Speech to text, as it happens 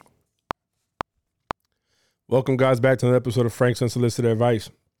Welcome, guys, back to another episode of Frank's Unsolicited Advice.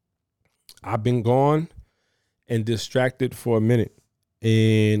 I've been gone and distracted for a minute.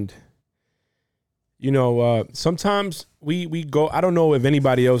 And, sometimes we go, I don't know if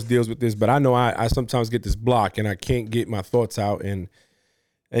anybody else deals with this, but I know I sometimes get this block and I can't get my thoughts out. And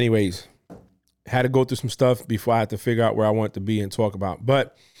anyways, had to go through some stuff before I had to figure out where I want to be and talk about.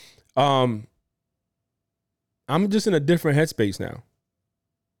 But I'm just in a different headspace now.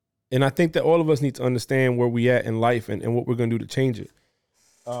 And I think that all of us need to understand where we at in life and what we're going to do to change it.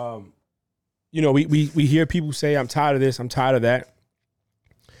 We hear people say, I'm tired of this, I'm tired of that.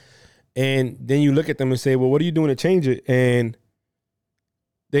 And then you look at them and say, well, what are you doing to change it? And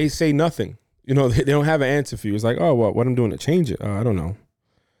they say nothing. They don't have an answer for you. It's like, oh, well, what I'm doing to change it? I don't know.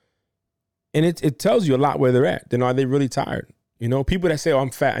 And it tells you a lot where they're at. Then are they really tired? People that say, oh,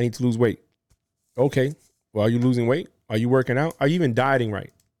 I'm fat, I need to lose weight. Okay, well, are you losing weight? Are you working out? Are you even dieting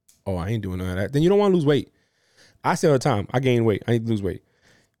right? Oh, I ain't doing none of that. Then you don't want to lose weight. I say all the time, I gain weight. I need to lose weight.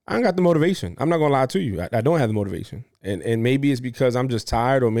 I ain't got the motivation. I'm not going to lie to you. I don't have the motivation. And maybe it's because I'm just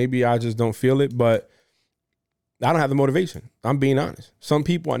tired or maybe I just don't feel it, but I don't have the motivation. I'm being honest. Some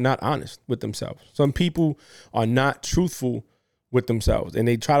people are not honest with themselves. Some people are not truthful with themselves. And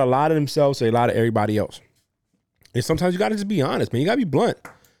they try to lie to themselves, so they lie to everybody else. And sometimes you got to just be honest, man. You got to be blunt.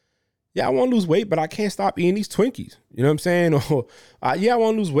 Yeah, I want to lose weight, but I can't stop eating these Twinkies. You know what I'm saying? Or, I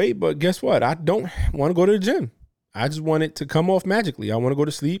want to lose weight, but guess what? I don't want to go to the gym. I just want it to come off magically. I want to go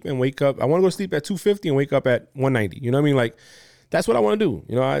to sleep and wake up. I want to go to sleep at 250 and wake up at 190. You know what I mean? Like, that's what I want to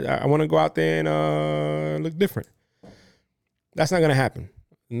do. I want to go out there and look different. That's not going to happen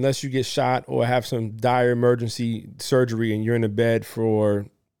unless you get shot or have some dire emergency surgery and you're in a bed for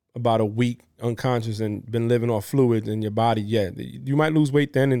about a week unconscious and been living off fluids in your body. Yeah, you might lose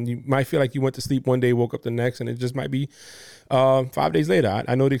weight then and you might feel like you went to sleep one day, woke up the next, and it just might be 5 days later.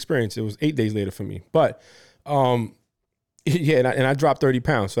 I know the experience. It was 8 days later for me. But yeah, and I dropped 30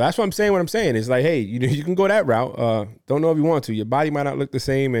 pounds. So that's what I'm saying. What I'm saying is like, hey, you can go that route. Don't know if you want to. Your body might not look the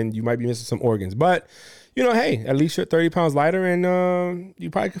same and you might be missing some organs. But, hey, at least you're 30 pounds lighter and you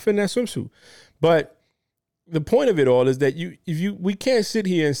probably could fit in that swimsuit. But the point of it all is that we can't sit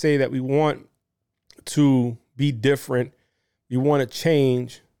here and say that we want to be different, we want to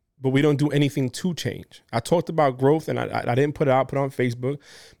change, but we don't do anything to change. I talked about growth and I didn't put it out, put it on Facebook.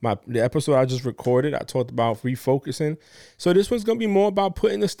 The episode I just recorded, I talked about refocusing. So this one's going to be more about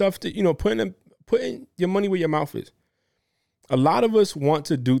putting the stuff to, putting your money where your mouth is. A lot of us want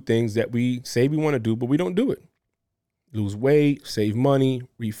to do things that we say we want to do, but we don't do it. Lose weight, save money,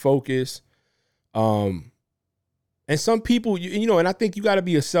 refocus. And some people, and I think you got to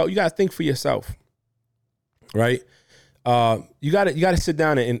be yourself. You got to think for yourself, right? You got to sit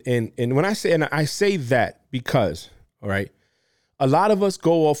down and when I say that because, all right, a lot of us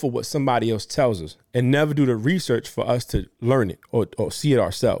go off of what somebody else tells us and never do the research for us to learn it or see it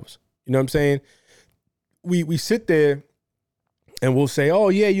ourselves. You know what I'm saying? We sit there and we'll say, oh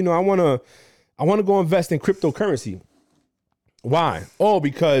yeah, I want to go invest in cryptocurrency. Why? Oh,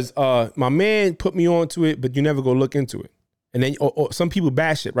 because my man put me onto it, but you never go look into it. And then or some people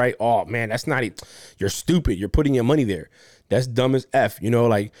bash it, right? Oh man, that's not it. You're stupid. You're putting your money there. That's dumb as F.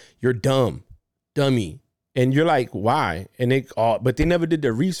 Like you're dummy. And you're like, why? And but they never did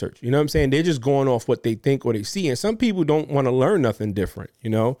their research. You know what I'm saying? They're just going off what they think or they see. And some people don't want to learn nothing different.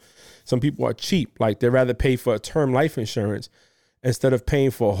 Some people are cheap. Like they'd rather pay for a term life insurance instead of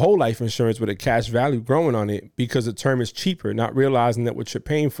paying for a whole life insurance with a cash value growing on it because the term is cheaper, not realizing that what you're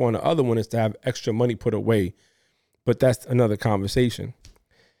paying for on the other one is to have extra money put away. But that's another conversation.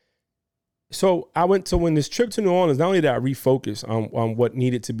 So when this trip to New Orleans, not only did I refocus on what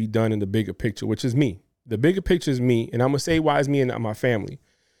needed to be done in the bigger picture, which is me. The bigger picture is me. And I'm going to say why it's me and not my family.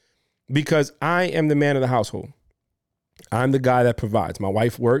 Because I am the man of the household. I'm the guy that provides. My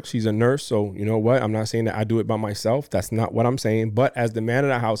wife works. She's a nurse. So you know what? I'm not saying that I do it by myself. That's not what I'm saying. But as the man of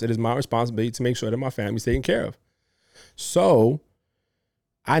the house, it is my responsibility to make sure that my family's taken care of. So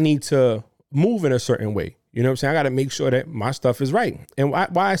I need to move in a certain way. You know what I'm saying? I got to make sure that my stuff is right. And why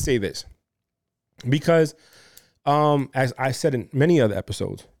I say this? Because as I said in many other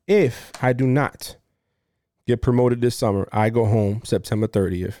episodes, if I do not get promoted this summer, I go home September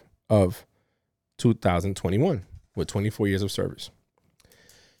 30th of 2021 with 24 years of service.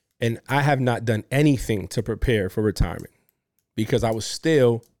 And I have not done anything to prepare for retirement because I was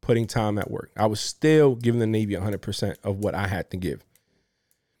still putting time at work. I was still giving the Navy 100% of what I had to give.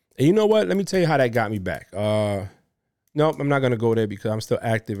 And you know what? Let me tell you how that got me back. Nope, I'm not going to go there because I'm still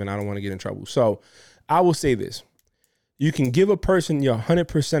active and I don't want to get in trouble. So I will say this. You can give a person your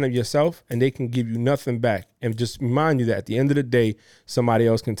 100% of yourself and they can give you nothing back. And just remind you that at the end of the day, somebody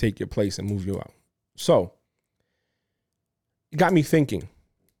else can take your place and move you out. So it got me thinking.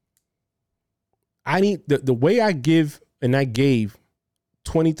 I need the way I give and I gave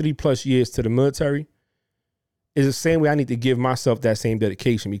 23 plus years to the military is the same way I need to give myself that same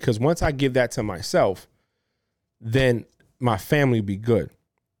dedication, because once I give that to myself, then my family will be good.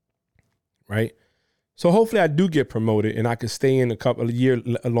 Right? So hopefully I do get promoted and I could stay in a couple of years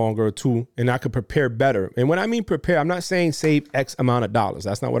longer or two, and I could prepare better. And when I mean prepare, I'm not saying save X amount of dollars.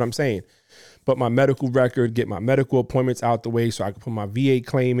 That's not what I'm saying. But my medical record, get my medical appointments out the way so I can put my VA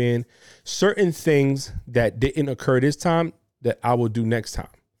claim in. Certain things that didn't occur this time that I will do next time.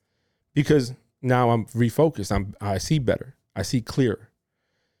 Because now I'm refocused. I see better. I see clearer.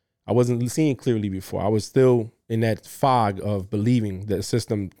 I wasn't seeing clearly before. I was still in that fog of believing that the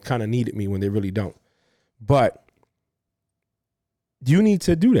system kind of needed me when they really don't. But you need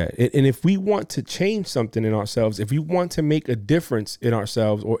to do that. And if we want to change something in ourselves, if we want to make a difference in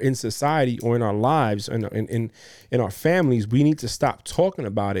ourselves or in society or in our lives and in our families, we need to stop talking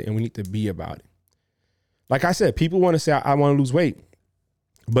about it and we need to be about it. Like I said, people want to say, I want to lose weight,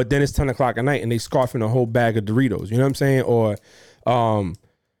 but then it's 10 o'clock at night and they scarfing a whole bag of Doritos. You know what I'm saying? Or, man,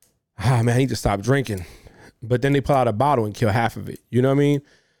 I need to stop drinking. But then they pull out a bottle and kill half of it. You know what I mean?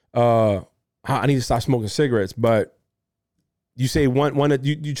 I need to stop smoking cigarettes, but you say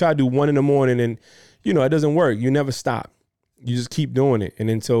you try to do one in the morning and, it doesn't work. You never stop. You just keep doing it. And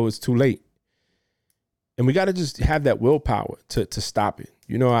until it's too late. And we got to just have that willpower to stop it.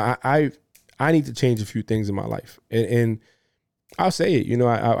 I need to change a few things in my life, and I'll say it,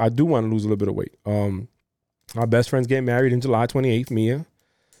 I do want to lose a little bit of weight. Our best friends getting married in July 28th, Mia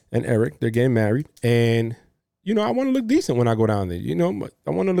and Eric, they're getting married. And, I want to look decent when I go down there. I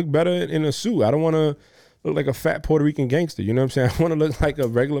want to look better in a suit. I don't want to look like a fat Puerto Rican gangster. You know what I'm saying? I want to look like a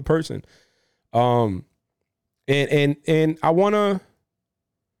regular person. And I want to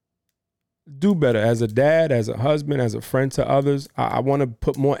do better as a dad, as a husband, as a friend to others. I want to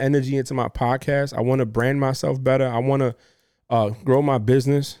put more energy into my podcast. I want to brand myself better. I want to grow my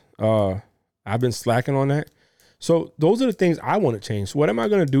business. I've been slacking on that. So those are the things I want to change. So what am I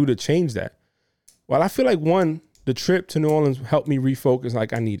going to do to change that? Well, I feel like the trip to New Orleans helped me refocus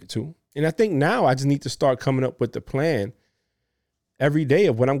like I needed to. And I think now I just need to start coming up with the plan every day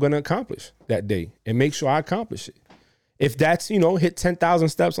of what I'm going to accomplish that day and make sure I accomplish it. If that's, hit 10,000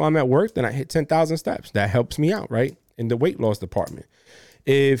 steps while I'm at work, then I hit 10,000 steps. That helps me out, right? In the weight loss department.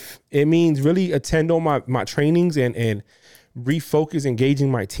 If it means really attend on my trainings and refocus,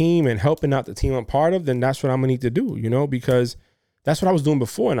 engaging my team and helping out the team I'm part of, then that's what I'm going to need to do, because that's what I was doing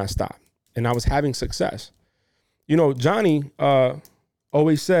before and I stopped and I was having success. Johnny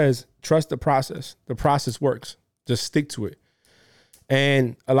always says, trust the process. The process works. Just stick to it.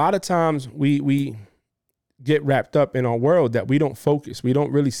 And a lot of times we get wrapped up in our world that we don't focus. We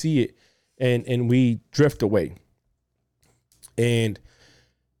don't really see it and we drift away. And,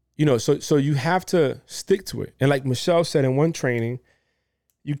 so you have to stick to it. And like Michelle said in one training,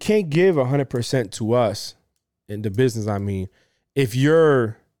 you can't give 100% to us in the business. I mean, if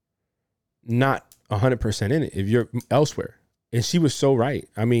you're not 100% in it, if you're elsewhere. And she was so right.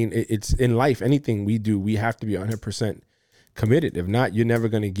 I mean, it's in life, anything we do, we have to be 100% committed. If not, you're never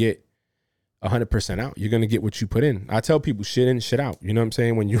going to get 100% out. You're going to get what you put in. I tell people shit in, shit out. You know what I'm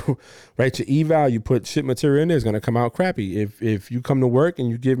saying? When you write your eval, you put shit material in there, it's going to come out crappy. If you come to work and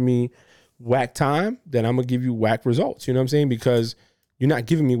you give me whack time, then I'm going to give you whack results. You know what I'm saying? Because you're not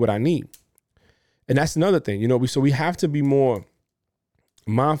giving me what I need. And that's another thing, so we have to be more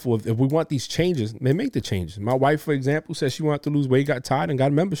mindful of if we want these changes, then make the changes. My wife, for example, said she wanted to lose weight, got tired and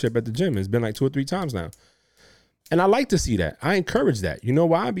got a membership at the gym. It's been like 2 or 3 times now. And I like to see that. I encourage that. You know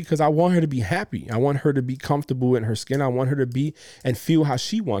why? Because I want her to be happy. I want her to be comfortable in her skin. I want her to be and feel how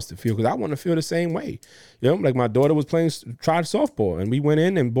she wants to feel, because I want to feel the same way. Like my daughter was tried softball, and we went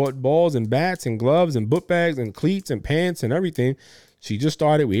in and bought balls and bats and gloves and book bags and cleats and pants and everything. She just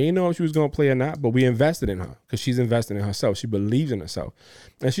started. We didn't know if she was going to play or not, but we invested in her because she's invested in herself. She believes in herself.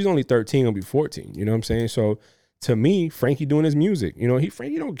 And she's only 13, gonna be 14. You know what I'm saying? So to me, Frankie doing his music,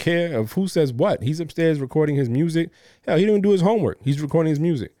 Frankie don't care of who says what. He's upstairs recording his music. Hell, he didn't do his homework. He's recording his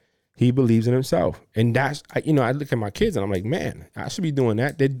music. He believes in himself. And that's, I look at my kids and I'm like, man, I should be doing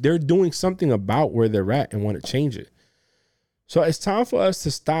that. They're doing something about where they're at and want to change it. So it's time for us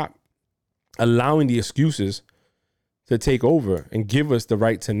to stop allowing the excuses to take over and give us the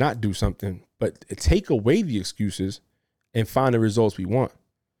right to not do something, but take away the excuses and find the results we want.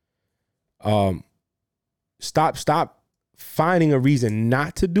 Stop finding a reason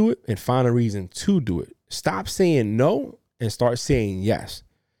not to do it and find a reason to do it. Stop saying no and start saying yes.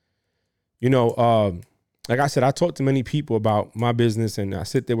 Like I said, I talk to many people about my business and I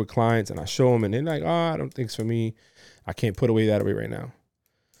sit there with clients and I show them and they're like, oh, I don't think it's for me. I can't put that away right now.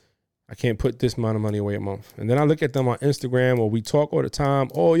 I can't put this amount of money away a month. And then I look at them on Instagram, or we talk all the time.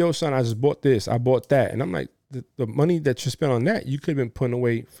 Oh, yo, son, I just bought this. I bought that. And I'm like, the money that you spent on that, you could have been putting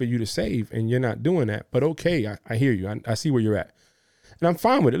away for you to save, and you're not doing that. But okay, I hear you. I see where you're at. And I'm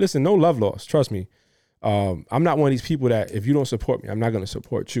fine with it. Listen, no love lost. Trust me. I'm not one of these people that if you don't support me, I'm not going to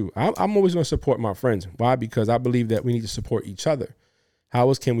support you. I'm always going to support my friends. Why? Because I believe that we need to support each other. How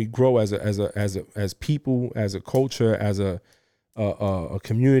else can we grow as people, as a culture, as a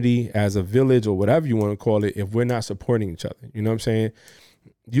community, as a village, or whatever you want to call it, if we're not supporting each other? You know what I'm saying?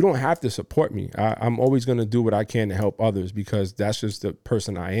 You don't have to support me. I'm always going to do what I can to help others, because that's just the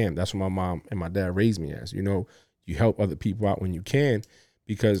person I am. That's what my mom and my dad raised me as. You know, you help other people out when you can,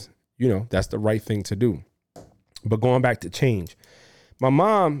 because, you know, that's the right thing to do. But going back to change, my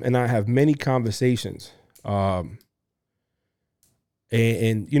mom and I have many conversations. And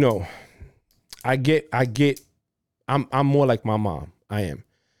you know, I'm more like my mom. I am.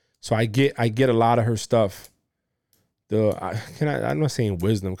 So I get a lot of her stuff. I'm not saying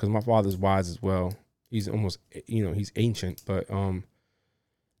wisdom, because my father's wise as well. He's almost, you know, he's ancient, but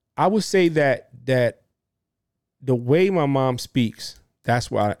I would say that the way my mom speaks,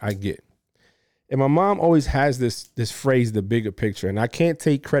 that's what I get. And my mom always has this phrase, the bigger picture, and I can't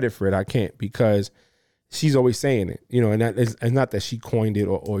take credit for it. I can't, because she's always saying it, you know, and it's not that she coined it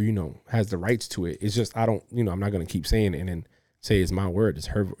or, you know, has the rights to it. It's just, I'm not going to keep saying it and then say it's my word. It's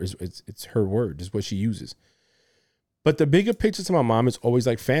her word. It's what she uses. But the bigger picture to my mom is always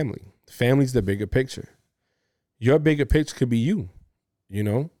like family. Family's the bigger picture. Your bigger picture could be you, you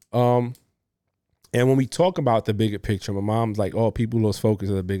know? And when we talk about the bigger picture, my mom's like, oh, people lose focus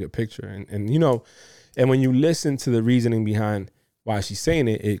of the bigger picture. And you know, and when you listen to the reasoning behind why she's saying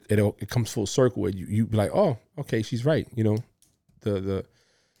it, it comes full circle. You be like, oh, okay, she's right. You know,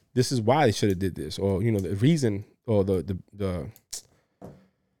 this is why they should have did this, or, you know, the reason, or the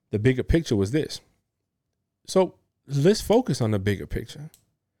bigger picture was this. So let's focus on the bigger picture.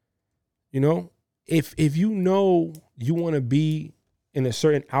 You know, if you know you want to be in a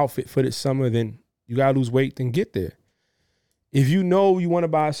certain outfit for this summer, then you gotta lose weight, then get there. If you know you want to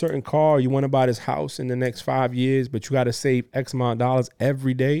buy a certain car, you want to buy this house in the next 5 years, but you got to save X amount of dollars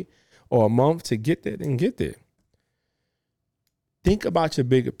every day or a month to get there, then get there. Think about your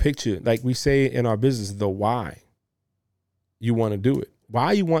bigger picture. Like we say in our business, the why you want to do it.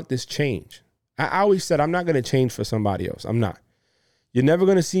 Why you want this change. I always said, I'm not going to change for somebody else. I'm not. You're never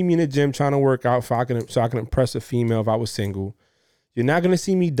going to see me in the gym trying to work out so I can impress a female if I was single. You're not going to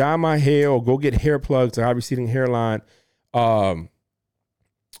see me dye my hair or go get hair plugs or have a receding hairline because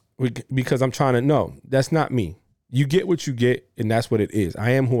I'm trying to, no, that's not me. You get what you get, and that's what it is. I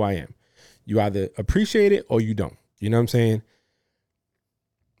am who I am. You either appreciate it or you don't. You know what I'm saying?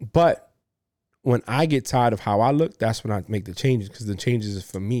 But when I get tired of how I look, that's when I make the changes, because the changes is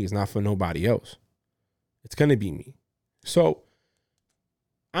for me. It's not for nobody else. It's going to be me. So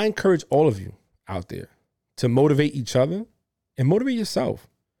I encourage all of you out there to motivate each other and motivate yourself.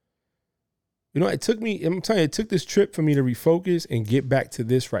 You know, it took this trip for me to refocus and get back to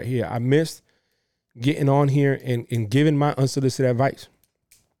this right here. I missed getting on here and giving my unsolicited advice.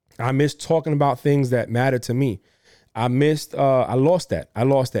 I missed talking about things that matter to me. I lost that.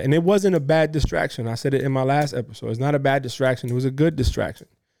 And it wasn't a bad distraction. I said it in my last episode. It's not a bad distraction. It was a good distraction.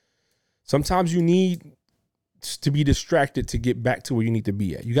 Sometimes you need to be distracted to get back to where you need to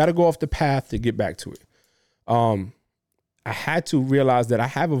be at. You got to go off the path to get back to it. I had to realize that I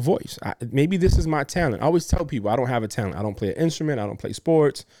have a voice. Maybe this is my talent. I always tell people I don't have a talent. I don't play an instrument. I don't play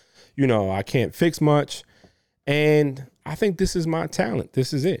sports. You know, I can't fix much. And I think this is my talent.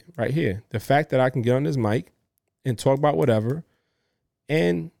 This is it right here. The fact that I can get on this mic and talk about whatever.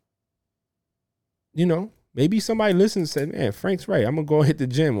 And, you know, maybe somebody listens and said, man, Frank's right. I'm going to go hit the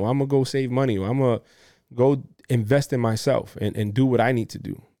gym, or I'm going to go save money, or I'm going to go invest in myself and do what I need to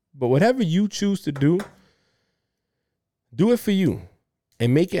do. But whatever you choose to do it for you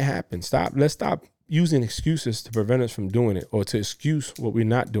and make it happen. Let's stop using excuses to prevent us from doing it, or to excuse what we're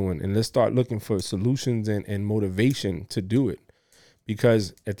not doing. And let's start looking for solutions and motivation to do it.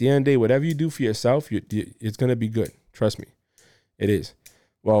 Because at the end of the day, whatever you do for yourself, it's going to be good. Trust me. It is.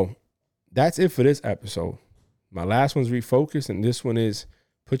 Well, that's it for this episode. My last one's refocus, and this one is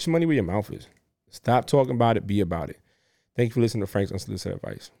put your money where your mouth is. Stop talking about it. Be about it. Thank you for listening to Frank's Unsolicited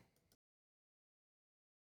Advice.